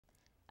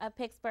A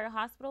Pittsburgh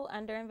hospital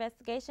under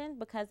investigation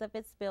because of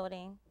its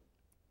building.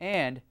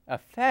 And a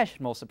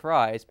fashionable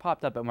surprise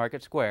popped up at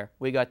Market Square.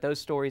 We got those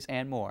stories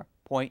and more.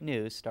 Point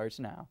News starts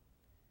now.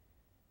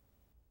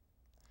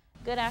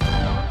 Good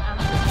afternoon.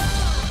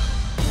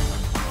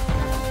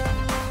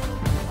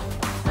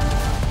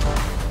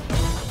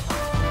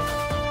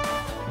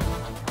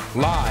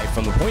 Live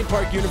from the Point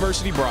Park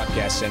University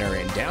Broadcast Center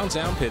in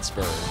downtown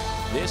Pittsburgh,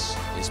 this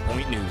is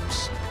Point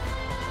News.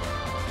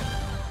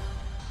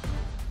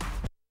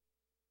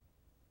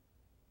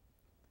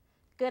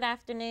 Good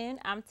afternoon.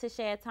 I'm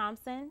Tashea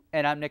Thompson.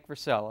 And I'm Nick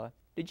Versella.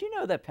 Did you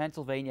know that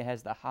Pennsylvania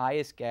has the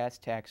highest gas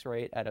tax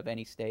rate out of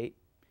any state?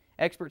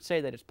 Experts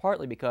say that it's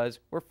partly because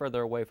we're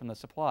further away from the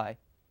supply.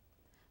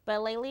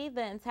 But lately,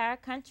 the entire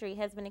country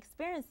has been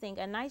experiencing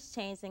a nice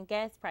change in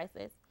gas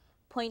prices.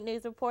 Point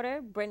News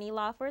reporter Brittany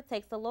Lawford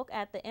takes a look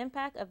at the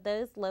impact of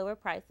those lower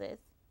prices.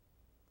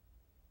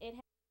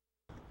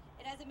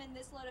 It hasn't been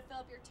this low to fill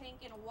up your tank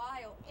in a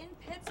while. In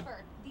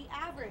Pittsburgh, the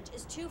average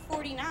is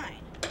 $2.49.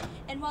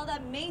 And while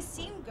that may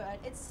seem good,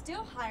 it's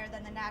still higher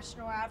than the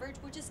national average,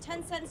 which is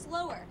 10 cents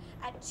lower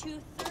at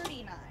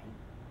 $2.39.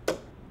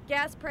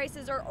 Gas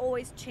prices are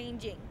always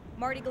changing.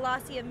 Marty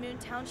Galassi of Moon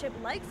Township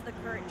likes the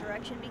current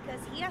direction because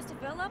he has to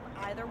fill up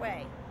either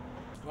way.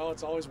 Well,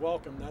 it's always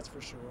welcome, that's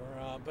for sure.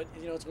 But,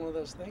 you know, it's one of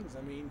those things.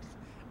 I mean,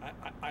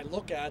 I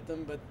look at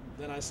them, but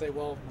then I say,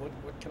 well,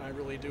 what can I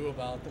really do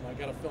about them? I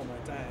got to fill my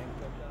tank.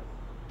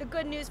 The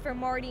good news for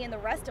Marty and the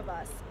rest of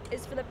us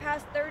is for the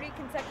past 30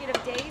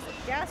 consecutive days,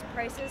 gas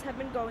prices have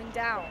been going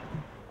down.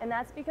 And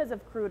that's because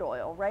of crude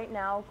oil. Right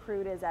now,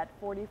 crude is at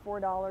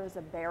 $44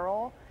 a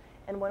barrel.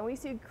 And when we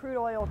see crude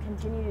oil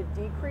continue to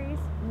decrease,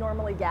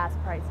 normally gas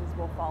prices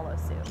will follow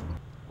suit.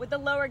 With the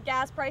lower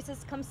gas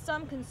prices comes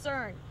some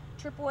concern.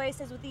 AAA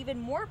says with even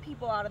more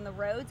people out on the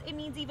roads, it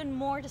means even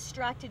more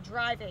distracted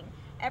driving.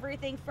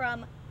 Everything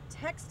from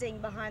texting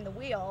behind the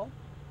wheel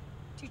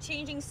to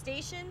changing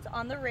stations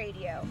on the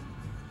radio.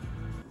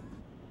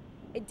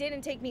 It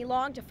didn't take me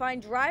long to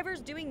find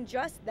drivers doing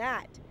just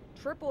that.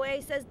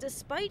 AAA says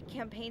despite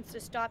campaigns to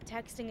stop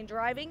texting and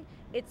driving,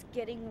 it's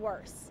getting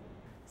worse.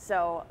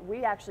 So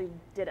we actually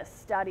did a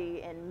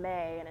study in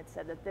May, and it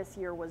said that this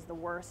year was the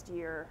worst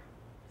year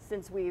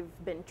since we've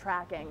been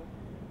tracking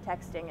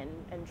texting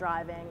and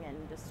driving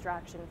and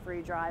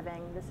distraction-free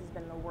driving. This has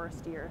been the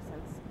worst year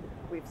since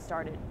we've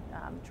started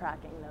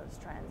tracking those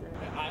trends.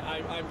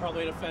 And I'm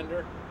probably an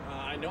offender.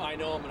 I know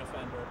I'm an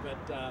offender,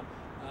 but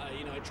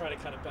you know, I try to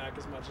cut it back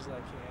as much as I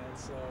can.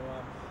 So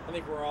I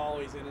think we're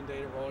always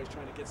inundated. We're always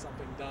trying to get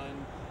something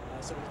done,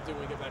 so we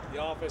can get back to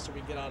the office or we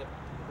can get out of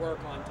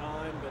work on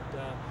time. But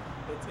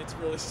it's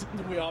really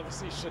something we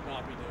obviously should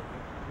not be doing.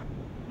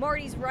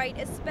 Marty's right,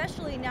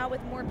 especially now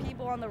with more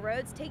people on the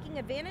roads taking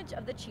advantage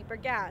of the cheaper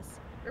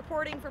gas.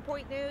 Reporting for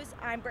Point News,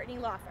 I'm Brittany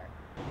Lawford.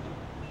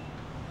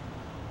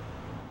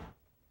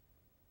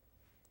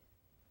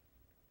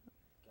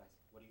 Guys,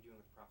 what are you doing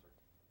with the props?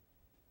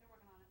 They're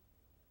working on it.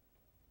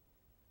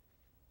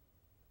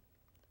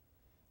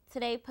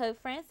 Today,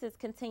 Pope Francis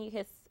continued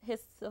his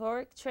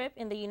historic trip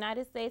in the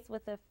United States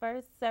with the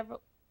first several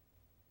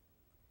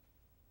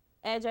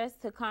address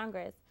to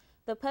Congress.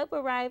 The Pope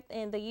arrived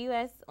in the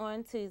U.S.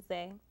 on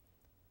Tuesday.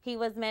 He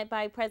was met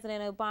by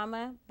President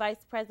Obama,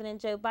 Vice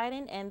President Joe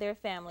Biden, and their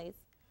families.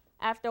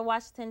 After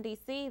Washington,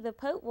 D.C., the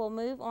Pope will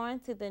move on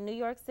to the New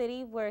York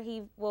City, where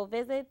he will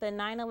visit the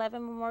 9/11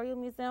 Memorial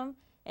Museum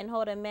and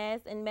hold a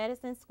Mass in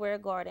Madison Square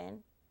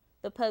Garden.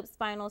 The Pope's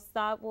final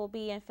stop will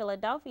be in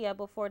Philadelphia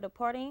before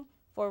departing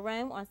for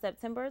Rome on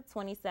September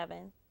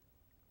 27th.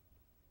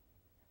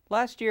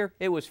 Last year,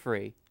 it was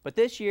free, but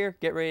this year,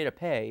 get ready to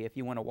pay if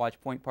you want to watch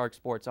Point Park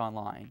sports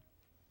online.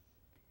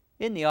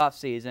 In the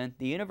off-season,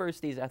 the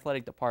university's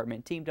athletic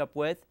department teamed up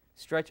with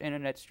Stretch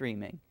Internet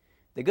Streaming.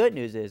 The good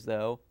news is,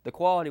 though, the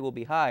quality will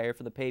be higher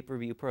for the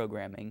pay-per-view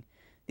programming.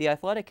 The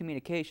athletic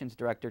communications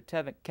director,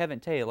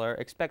 Kevin Taylor,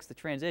 expects the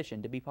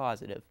transition to be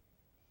positive.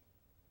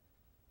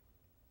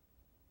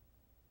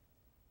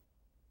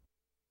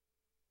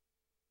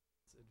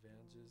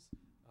 Advantages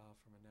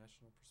from a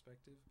national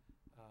perspective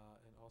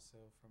and also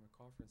from a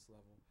conference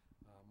level,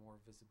 more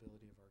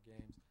visibility of our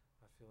games.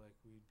 I feel like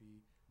we'd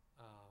be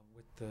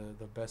with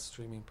the best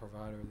streaming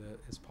provider that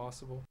is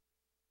possible.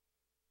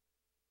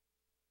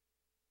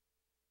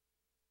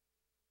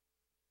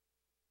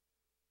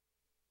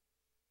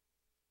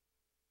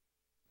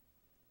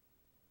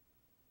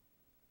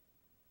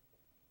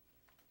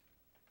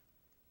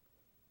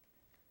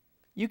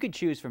 You can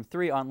choose from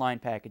 3 online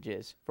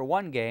packages. For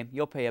one game,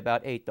 you'll pay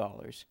about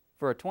 $8.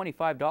 For a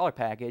 $25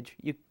 package,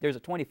 there's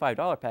a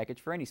 $25 package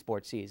for any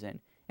sports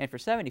season. And for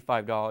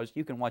 $75,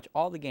 you can watch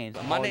all the games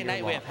all Monday year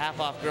night long. we have half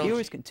off grilled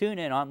Viewers can tune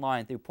in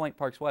online through Point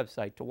Park's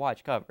website to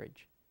watch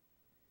coverage.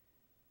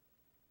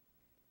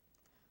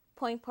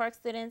 Point Park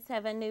students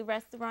have a new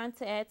restaurant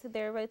to add to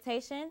their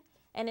rotation,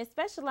 and it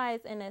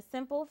specializes in a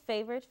simple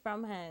favorite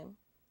from home.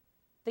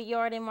 The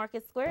Yard in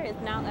Market Square is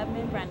now up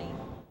and running.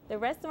 The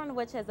restaurant,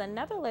 which has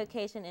another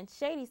location in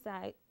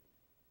Shadyside,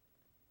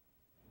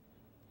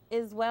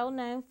 is well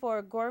known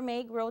for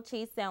gourmet grilled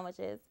cheese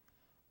sandwiches.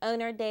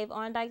 Owner Dave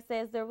Ondike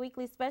says their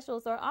weekly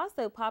specials are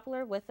also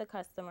popular with the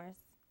customers.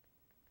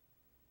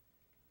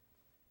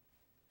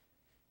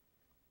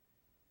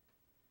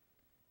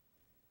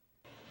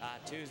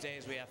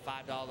 Tuesdays we have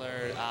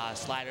 $5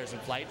 sliders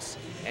and flights,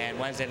 and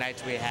Wednesday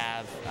nights we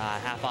have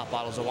half-off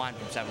bottles of wine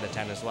from 7 to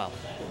 10 as well.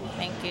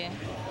 Thank you.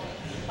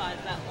 Pause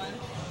that one.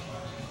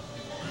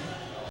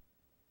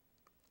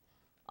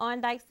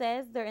 Ondike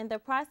says they're in the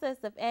process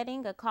of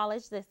adding a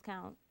college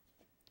discount.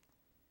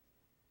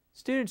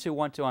 Students who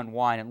want to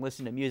unwind and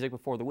listen to music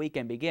before the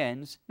weekend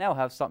begins now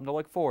have something to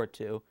look forward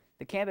to.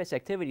 The Campus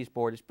Activities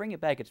Board is bringing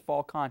back its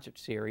fall concert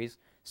series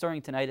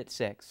starting tonight at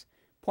 6.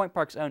 Point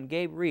Park's own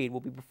Gabe Reed will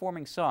be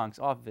performing songs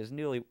off of his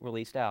newly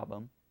released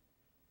album.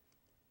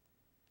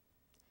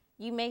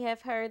 You may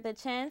have heard the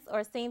chants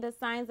or seen the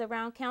signs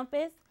around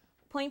campus.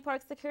 Point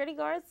Park security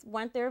guards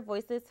want their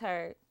voices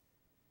heard.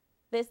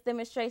 This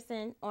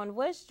demonstration on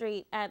Wood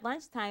Street at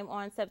lunchtime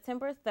on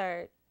September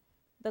 3rd.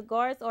 The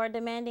guards are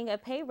demanding a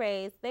pay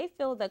raise. They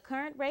feel the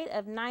current rate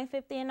of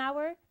 $9.50 an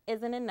hour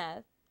isn't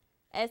enough.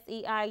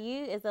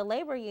 SEIU is a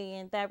labor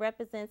union that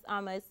represents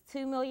almost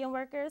 2 million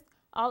workers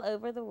all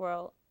over the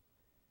world.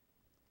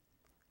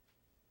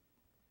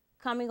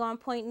 Coming on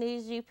Point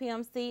News,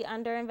 UPMC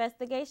under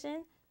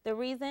investigation. The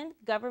reason,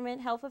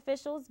 government health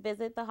officials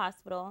visit the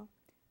hospital.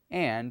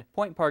 And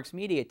Point Park's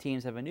media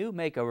teams have a new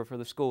makeover for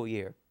the school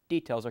year.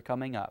 Details are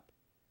coming up.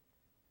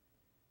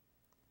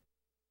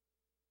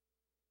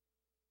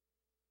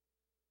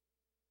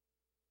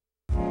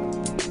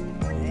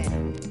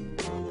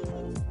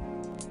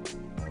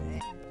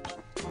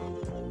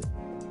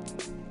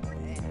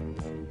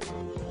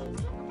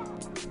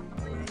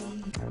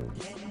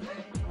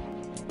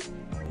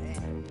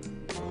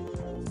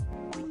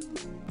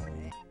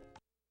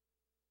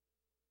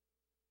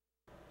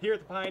 Here at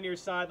the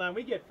Pioneers sideline,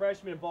 we get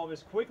freshmen involved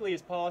as quickly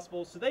as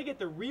possible so they get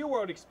the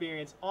real-world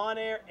experience on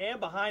air and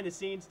behind the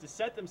scenes to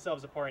set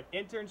themselves apart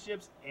in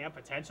internships and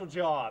potential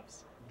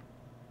jobs.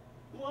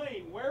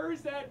 Blaine, where is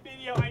that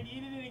video? I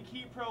needed it in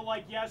KeyPro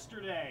like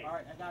yesterday. All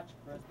right, I got you,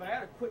 Chris. But I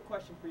had a quick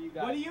question for you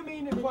guys. What do you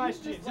mean a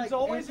question? It's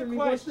always a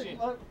question.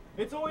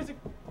 It's always a...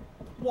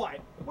 What?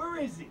 Where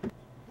is it?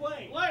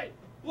 Blaine! Blaine!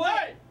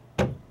 Blaine!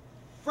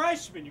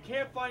 Freshman, you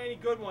can't find any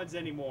good ones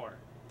anymore.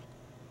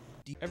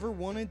 Ever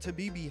wanted to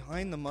be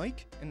behind the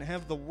mic and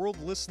have the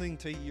world listening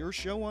to your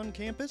show on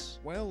campus?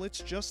 Well,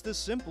 it's just as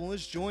simple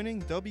as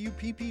joining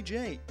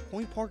WPPJ,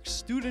 Point Park's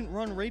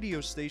student-run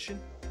radio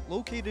station,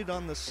 located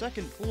on the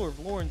second floor of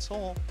Lawrence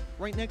Hall,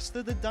 right next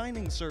to the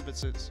dining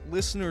services.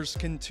 Listeners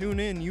can tune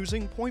in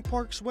using Point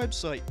Park's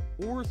website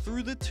or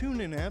through the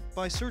TuneIn app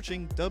by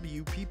searching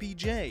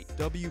WPPJ.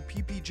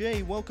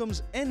 WPPJ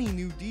welcomes any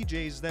new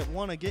DJs that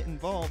want to get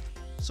involved,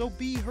 so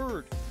be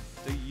heard.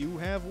 Do you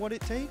have what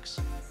it takes?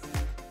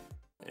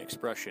 An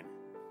expression,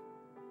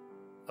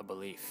 a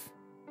belief,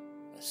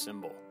 a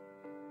symbol,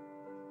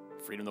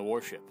 freedom to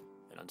worship,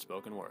 an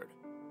unspoken word.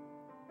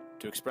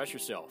 To express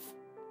yourself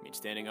means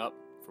standing up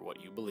for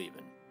what you believe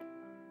in.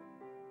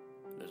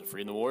 There's a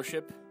freedom to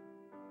worship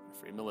and a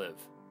freedom to live.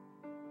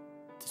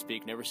 To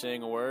speak never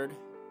saying a word,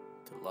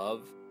 to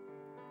love,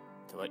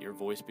 to let your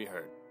voice be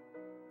heard.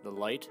 The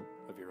light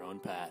of your own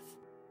path.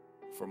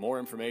 For more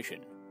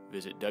information,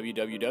 visit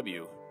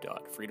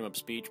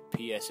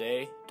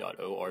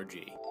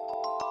www.freedomofspeechpsa.org.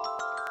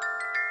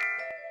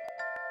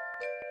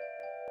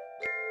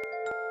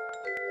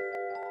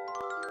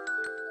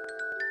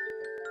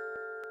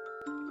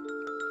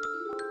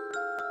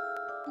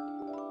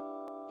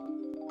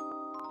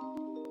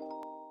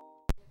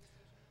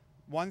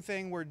 One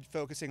thing we're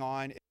focusing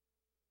on.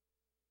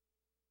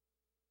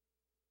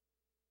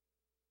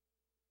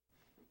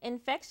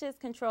 Infectious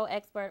control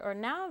experts are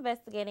now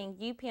investigating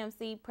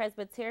UPMC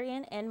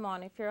Presbyterian and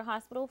Montefiore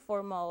Hospital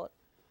for mold.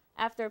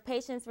 After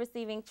patients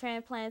receiving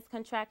transplants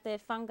contracted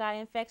fungi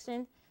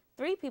infection,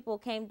 3 people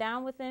came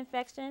down with the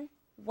infection,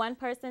 1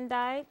 person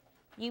died.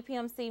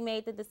 UPMC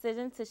made the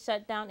decision to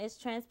shut down its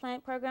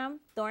transplant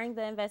program during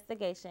the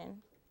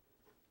investigation.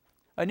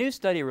 A new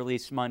study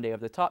released Monday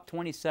of the top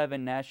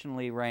 27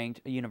 nationally ranked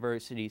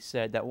universities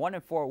said that 1 in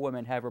 4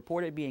 women have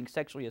reported being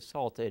sexually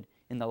assaulted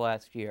in the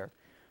last year.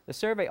 The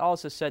survey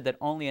also said that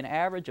only an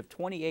average of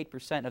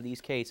 28% of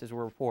these cases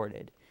were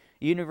reported.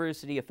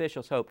 University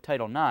officials hope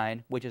Title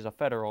IX, which is a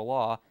federal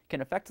law, can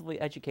effectively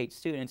educate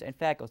students and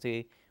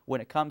faculty when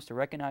it comes to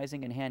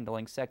recognizing and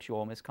handling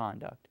sexual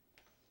misconduct.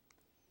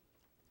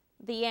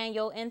 The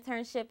annual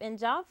internship and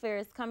job fair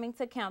is coming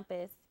to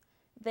campus.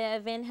 The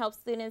event helps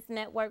students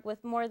network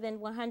with more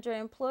than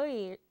 100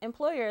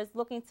 employers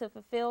looking to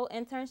fulfill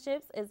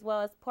internships as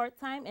well as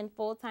part-time and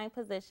full-time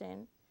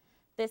positions.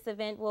 This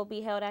event will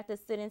be held at the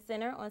Student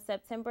Center on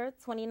September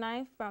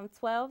 29th from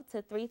 12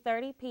 to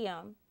 3:30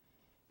 p.m.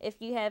 If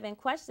you have any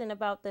question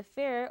about the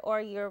fair or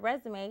your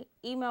resume,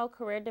 email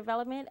career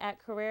development at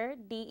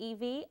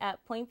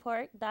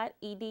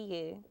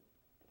careerdev@pointpark.edu.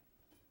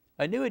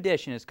 A new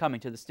addition is coming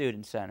to the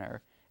Student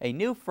Center. A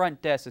new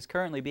front desk is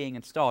currently being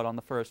installed on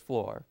the first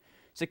floor.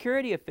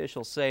 Security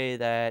officials say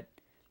that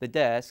the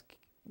desk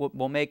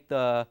will make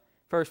the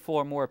first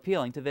floor more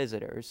appealing to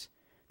visitors.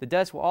 The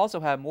desk will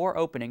also have more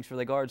openings for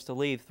the guards to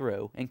leave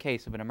through in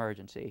case of an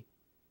emergency.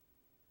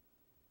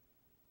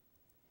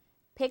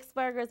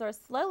 Pittsburghers are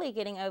slowly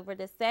getting over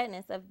the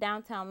sadness of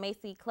downtown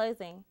Macy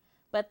closing,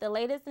 but the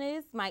latest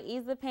news might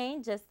ease the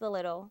pain just a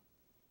little.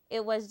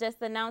 It was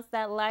just announced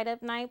that Light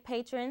Up Night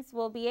patrons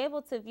will be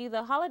able to view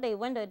the holiday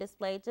window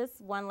display just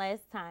one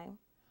last time.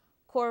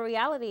 Core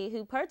Reality,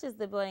 who purchased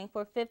the building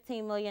for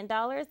 $15 million,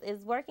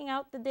 is working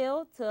out the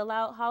deal to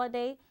allow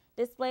holiday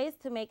displays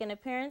to make an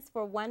appearance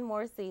for one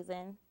more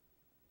season.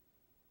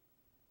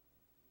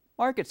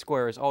 Market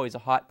Square is always a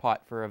hot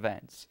pot for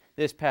events.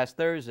 This past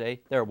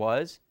Thursday, there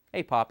was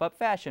a pop-up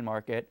fashion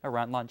market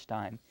around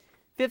lunchtime.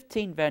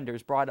 15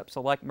 vendors brought up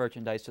select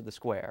merchandise to the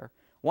square.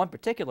 One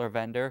particular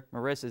vendor,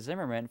 Marissa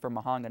Zimmerman from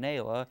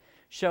Mahonganela,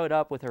 showed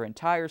up with her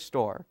entire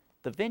store,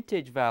 the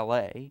Vintage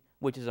Valet,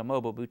 which is a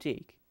mobile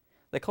boutique.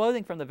 The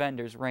clothing from the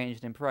vendors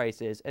ranged in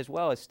prices as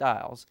well as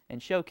styles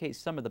and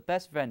showcased some of the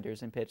best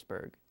vendors in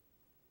Pittsburgh.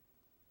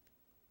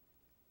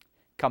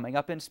 Coming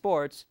up in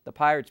sports, the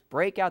Pirates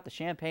break out the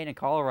champagne in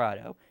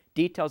Colorado.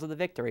 Details of the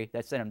victory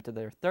that sent them to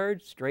their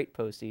third straight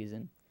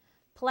postseason.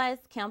 Plus,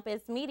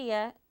 Campus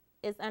Media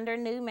is under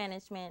new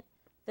management.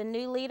 The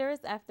new leaders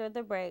after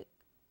the break.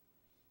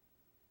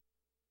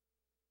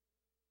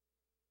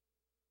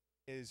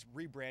 Is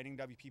rebranding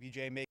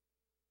WPPJ.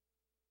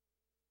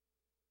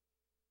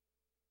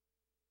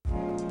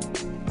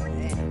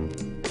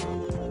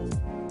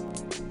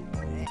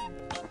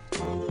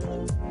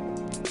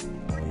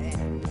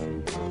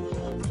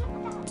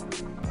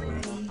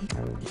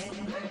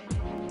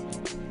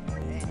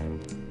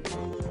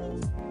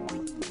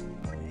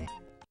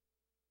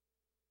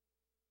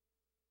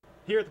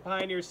 Here at the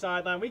Pioneer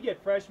Sideline, we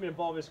get freshmen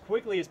involved as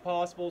quickly as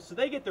possible so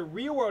they get the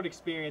real-world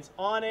experience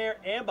on air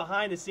and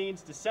behind the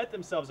scenes to set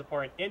themselves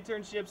apart in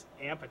internships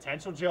and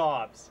potential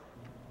jobs.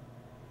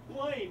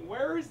 Blaine,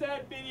 where is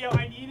that video?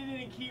 I needed it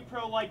in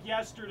KeyPro like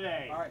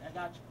yesterday. All right, I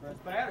got you, Chris.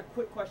 But I had a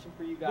quick question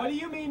for you guys. What do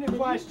you mean the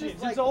questions?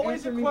 Just, like, It's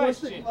always a answer me?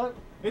 question.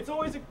 It's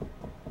always a...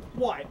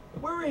 What?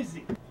 Where is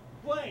he?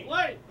 Blaine.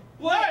 Blaine!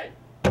 Blaine!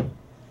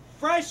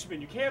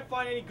 Freshman, you can't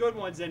find any good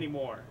ones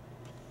anymore.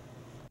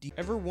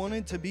 Ever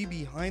wanted to be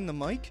behind the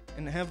mic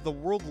and have the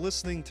world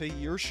listening to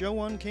your show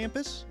on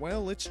campus?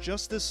 Well, it's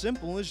just as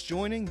simple as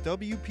joining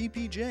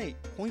WPPJ,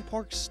 Point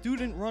Park's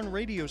student-run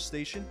radio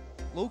station,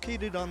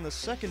 located on the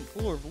second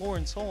floor of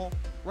Lawrence Hall,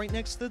 right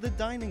next to the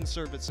dining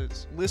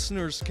services.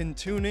 Listeners can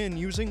tune in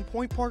using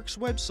Point Park's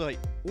website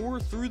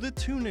or through the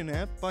TuneIn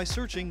app by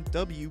searching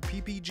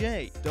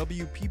WPPJ.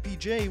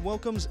 WPPJ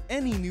welcomes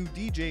any new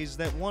DJs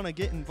that want to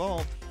get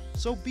involved,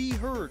 so be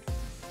heard.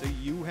 Do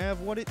you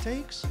have what it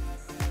takes?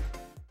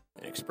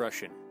 An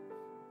expression,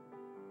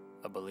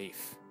 a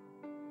belief,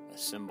 a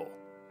symbol,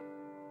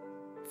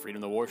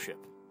 freedom to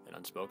worship, an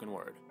unspoken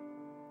word.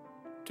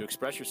 To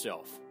express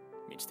yourself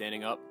means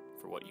standing up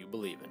for what you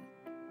believe in.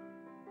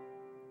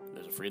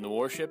 There's a freedom to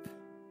worship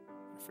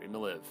and a freedom to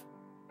live.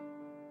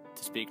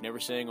 To speak never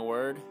saying a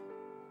word,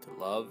 to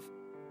love,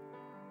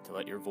 to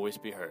let your voice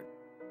be heard.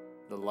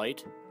 The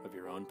light of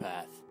your own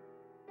path.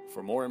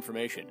 For more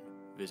information,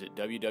 visit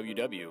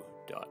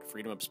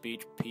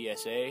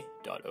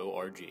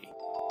www.freedomofspeechpsa.org.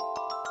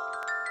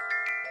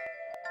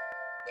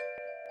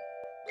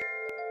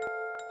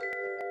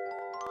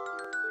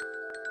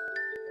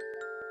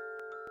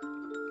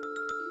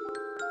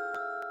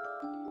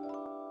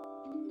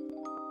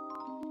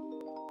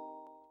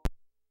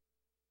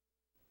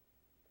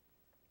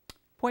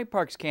 Point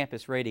Park's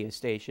campus radio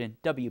station,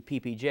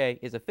 WPPJ,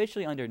 is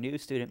officially under new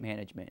student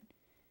management.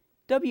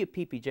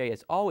 WPPJ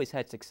has always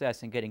had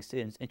success in getting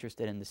students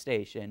interested in the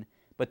station,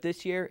 but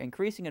this year,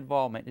 increasing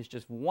involvement is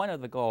just one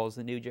of the goals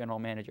the new general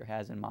manager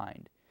has in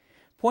mind.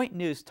 Point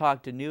News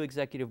talked to the new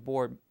executive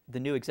board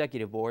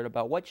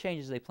about what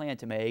changes they plan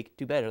to make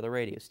to better the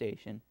radio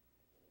station.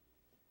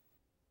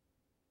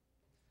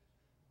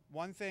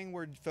 One thing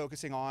we're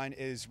focusing on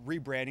is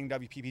rebranding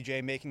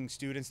WPPJ, making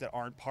students that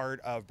aren't part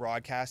of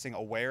broadcasting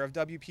aware of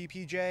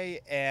WPPJ,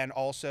 and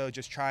also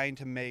just trying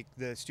to make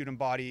the student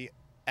body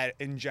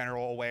in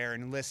general aware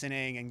and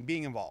listening and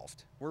being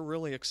involved. We're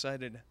really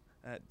excited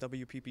at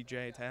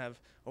WPPJ to have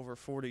over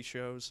 40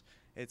 shows.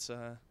 It's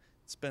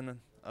been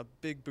a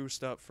big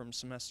boost up from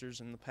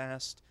semesters in the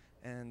past,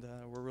 and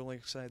we're really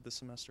excited this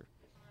semester.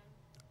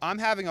 I'm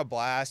having a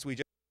blast.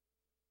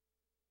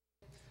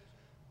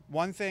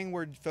 One thing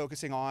we're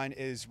focusing on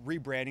is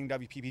rebranding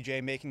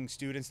WPPJ, making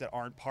students that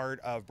aren't part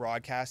of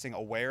broadcasting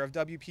aware of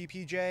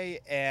WPPJ,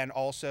 and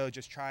also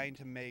just trying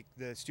to make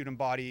the student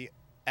body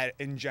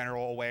in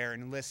general aware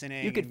and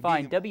listening. You can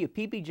find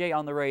WPPJ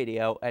on the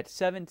radio at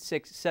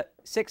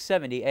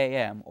 670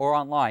 AM or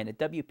online at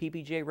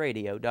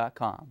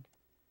WPPJradio.com.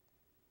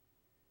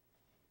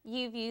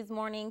 UVU's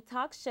morning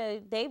talk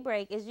show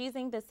Daybreak is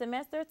using the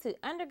semester to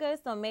undergo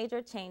some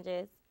major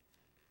changes.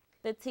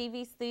 The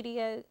TV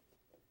studio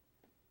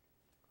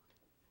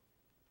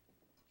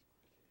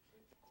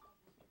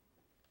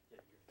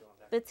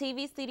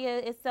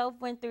itself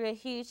went through a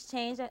huge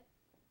change. Keep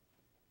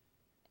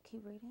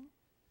reading.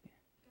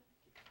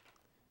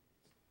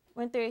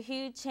 Went through a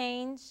huge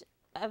change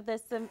of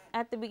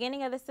at the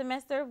beginning of the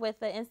semester with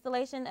the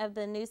installation of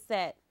the new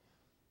set.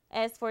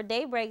 As for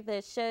Daybreak,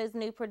 the show's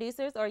new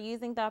producers are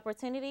using the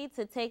opportunity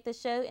to take the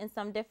show in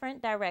some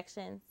different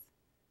directions.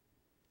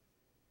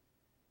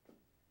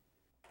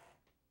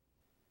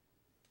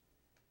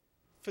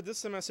 For this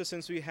semester,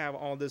 since we have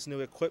all this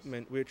new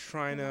equipment, we're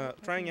trying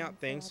out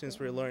things since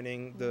we're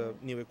learning the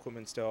new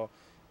equipment still.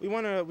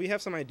 We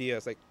have some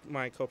ideas, like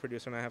my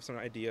co-producer and I have some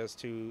ideas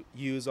to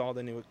use all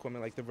the new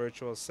equipment, like the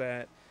virtual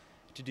set,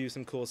 to do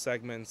some cool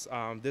segments.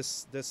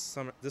 This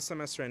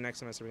semester and next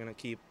semester, we're gonna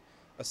keep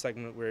a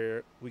segment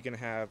where we're gonna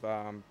have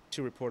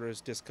 2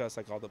 reporters discuss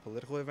like all the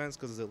political events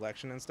because it's the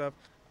election and stuff.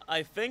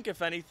 I think,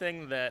 if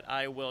anything, that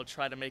I will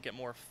try to make it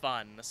more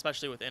fun,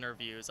 especially with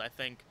interviews. I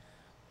think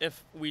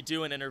if we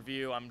do an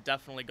interview, I'm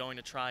definitely going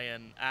to try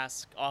and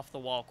ask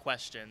off-the-wall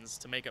questions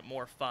to make it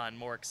more fun,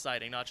 more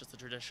exciting, not just the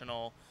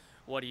traditional,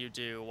 what do you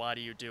do, why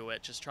do you do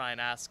it? Just try and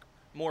ask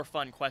more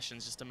fun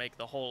questions just to make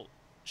the whole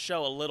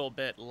show a little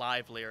bit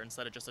livelier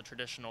instead of just a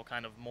traditional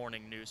kind of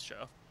morning news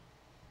show.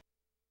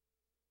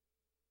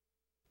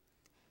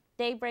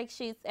 Daybreak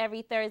shoots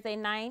every Thursday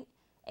night,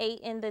 8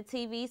 in the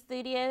TV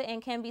studio,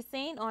 and can be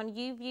seen on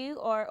YouView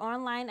or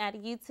online at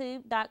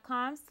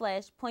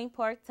youtube.com/Point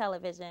Park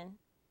Television.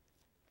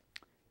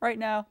 Right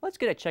now, let's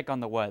get a check on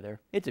the weather.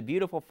 It's a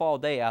beautiful fall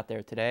day out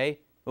there today.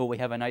 Will we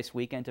have a nice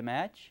weekend to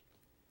match?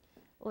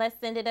 Let's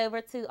send it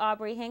over to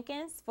Aubrey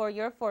Hankins for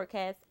your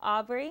forecast.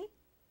 Aubrey?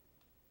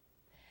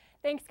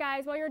 Thanks,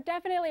 guys. Well, you're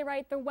definitely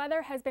right. The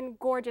weather has been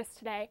gorgeous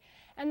today.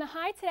 And the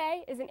high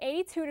today is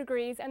 82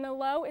 degrees, and the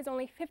low is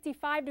only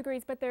 55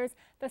 degrees, but the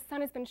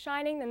sun has been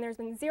shining, and there's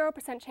been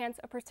 0% chance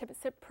of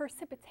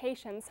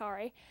precipitation.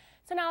 So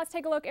now let's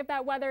take a look if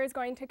that weather is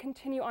going to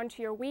continue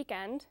onto your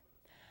weekend.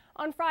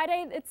 On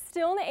Friday, it's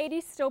still in the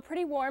 80s, still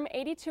pretty warm.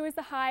 82 is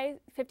the high,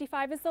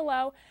 55 is the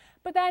low.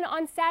 But then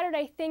on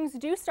Saturday, things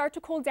do start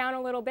to cool down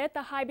a little bit.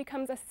 The high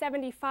becomes a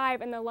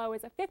 75 and the low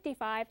is a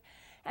 55.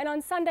 And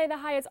on Sunday, the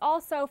high is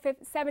also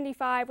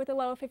 75 with a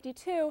low of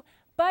 52.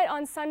 But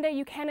on Sunday,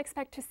 you can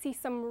expect to see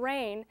some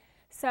rain.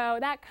 So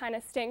that kind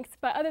of stinks.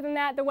 But other than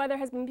that, the weather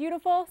has been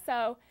beautiful.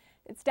 So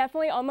it's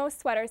definitely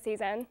almost sweater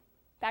season.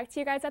 Back to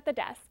you guys at the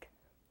desk.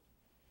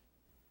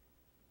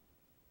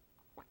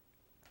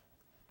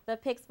 The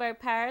Pittsburgh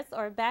Pirates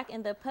are back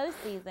in the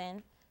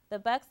postseason. The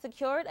Bucks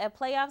secured a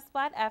playoff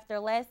spot after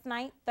last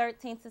night's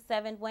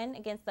 13-7 win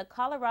against the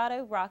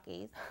Colorado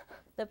Rockies.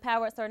 The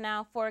Pirates are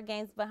now 4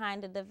 games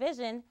behind the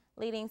division,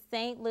 leading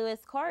St. Louis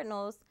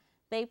Cardinals.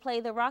 They play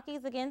the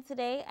Rockies again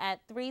today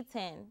at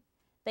 3:10.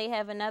 They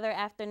have another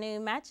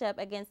afternoon matchup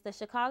against the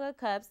Chicago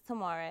Cubs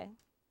tomorrow.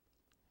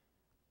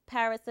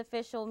 Pirates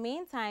officials,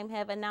 meantime,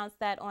 have announced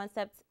that on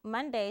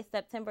Monday,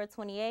 September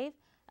 28th,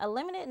 a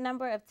limited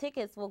number of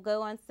tickets will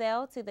go on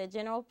sale to the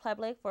general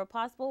public for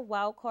possible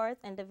wild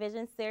cards and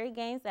Division Series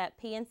games at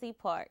PNC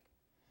Park.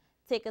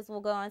 Tickets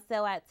will go on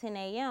sale at 10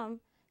 a.m.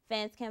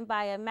 Fans can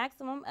buy a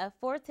maximum of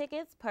 4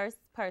 tickets per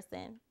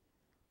person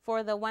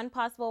for the 1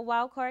 possible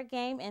wild card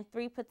game and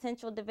 3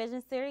 potential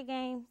Division Series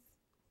games.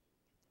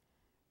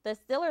 The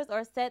Steelers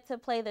are set to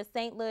play the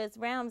St. Louis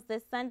Rams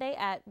this Sunday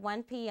at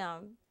 1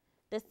 p.m.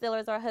 The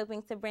Steelers are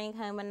hoping to bring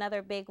home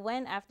another big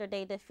win after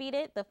they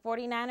defeated the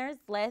 49ers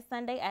last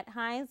Sunday at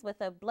Heinz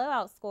with a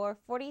blowout score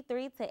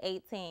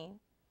 43-18.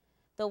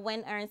 The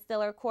win earned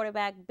Steeler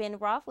quarterback Ben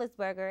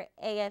Roethlisberger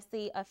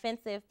AFC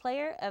Offensive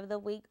Player of the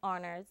Week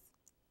honors.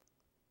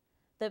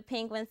 The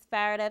Penguins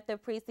fired up the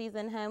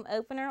preseason home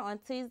opener on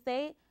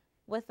Tuesday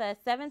with a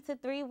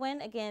 7-3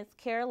 win against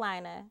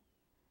Carolina.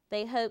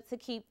 They hope to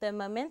keep the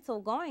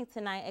momentum going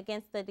tonight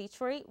against the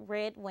Detroit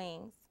Red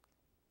Wings.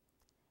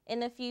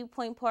 In a few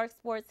Point Park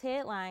sports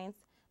headlines,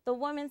 the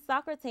women's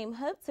soccer team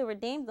hoped to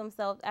redeem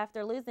themselves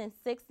after losing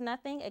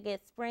 6-0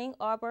 against Spring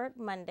Arbor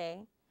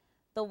Monday.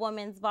 The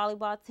women's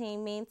volleyball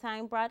team,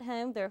 meantime, brought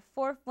home their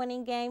 4th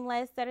winning game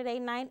last Saturday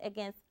night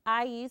against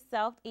IU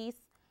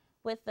Southeast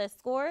with the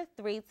score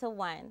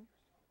 3-1.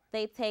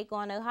 They take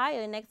on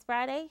Ohio next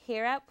Friday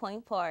here at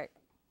Point Park.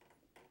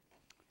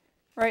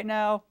 Right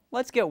now,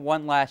 let's get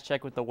one last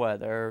check with the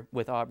weather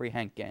with Aubrey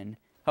Henkin.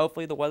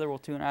 Hopefully the weather will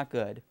tune out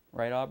good.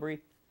 Right,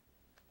 Aubrey?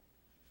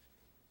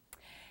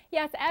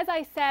 Yes, as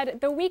I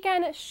said, the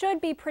weekend should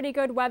be pretty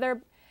good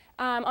weather.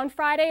 On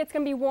Friday, it's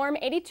going to be warm,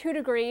 82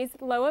 degrees,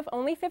 low of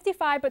only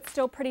 55, but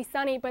still pretty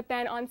sunny. But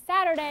then on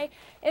Saturday,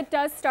 it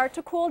does start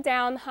to cool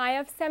down, high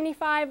of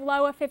 75,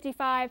 low of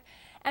 55.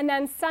 And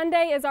then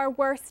Sunday is our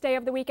worst day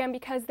of the weekend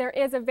because there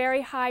is a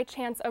very high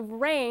chance of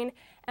rain,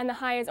 and the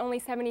high is only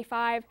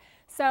 75.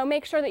 So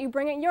make sure that you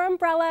bring in your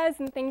umbrellas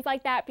and things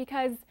like that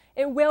because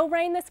it will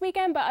rain this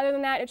weekend, but other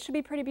than that, it should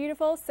be pretty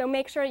beautiful. So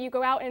make sure you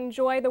go out and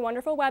enjoy the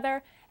wonderful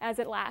weather as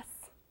it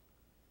lasts.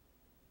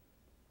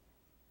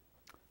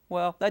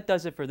 Well, that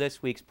does it for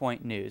this week's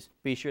Point News.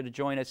 Be sure to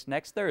join us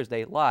next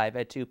Thursday live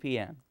at 2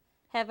 p.m.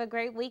 Have a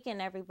great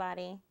weekend,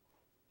 everybody.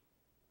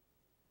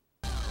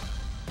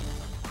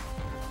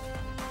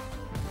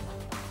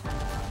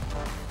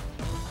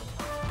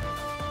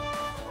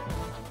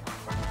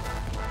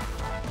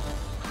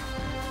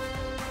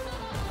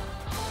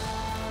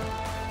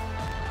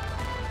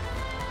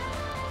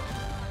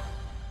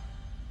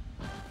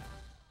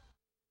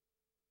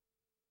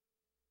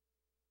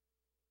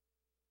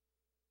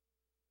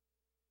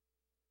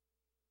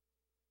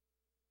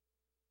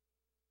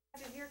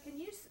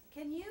 here.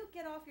 Can you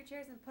get off your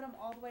chairs and put them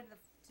all the way to the